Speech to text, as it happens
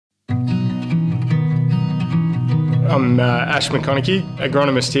I'm Ash McConaughey,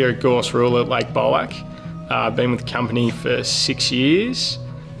 agronomist here at Gorse Rural at Lake Bolac. I've been with the company for 6 years.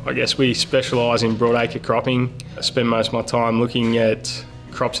 I guess we specialise in broadacre cropping. I spend most of my time looking at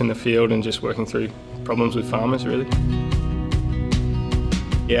crops in the field and just working through problems with farmers, really.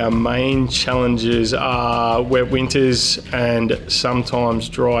 Our main challenges are wet winters and sometimes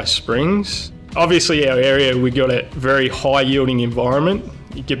dry springs. Obviously our area, we've got a very high yielding environment.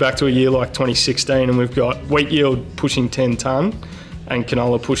 You get back to a year like 2016 and we've got wheat yield pushing 10 tonne and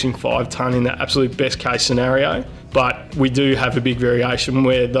canola pushing 5 tonne in the absolute best case scenario. But we do have a big variation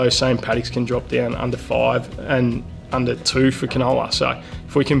where those same paddocks can drop down under 5 and under 2 for canola. So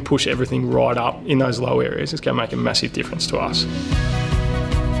if we can push everything right up in those low areas, it's going to make a massive difference to us.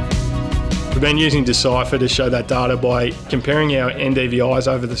 We've been using Decipher to show that data by comparing our NDVIs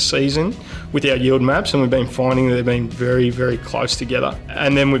over the season with our yield maps, and we've been finding that they've been very, very close together.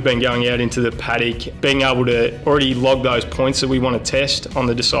 And then we've been going out into the paddock, being able to already log those points that we want to test on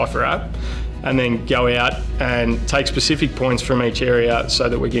the Decipher app, and then go out and take specific points from each area so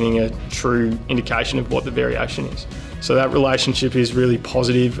that we're getting a true indication of what the variation is. So that relationship is really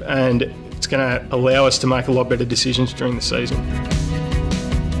positive and it's going to allow us to make a lot better decisions during the season.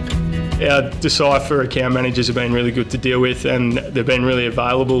 Our Decipher account managers have been really good to deal with, and they've been really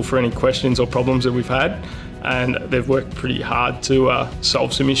available for any questions or problems that we've had, and they've worked pretty hard to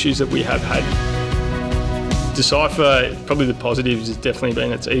solve some issues that we have had. Decipher, probably the positives has definitely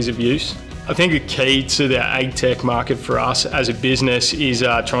been its ease of use. I think a key to the ag tech market for us as a business is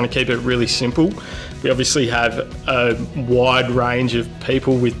trying to keep it really simple. We obviously have a wide range of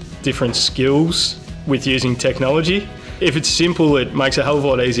people with different skills with using technology. If it's simple, it makes it a hell of a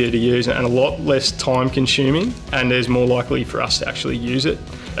lot easier to use and a lot less time consuming, and there's more likely for us to actually use it.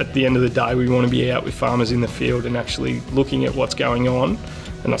 At the end of the day, we want to be out with farmers in the field and actually looking at what's going on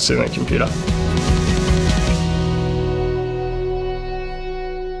and not sitting at a computer.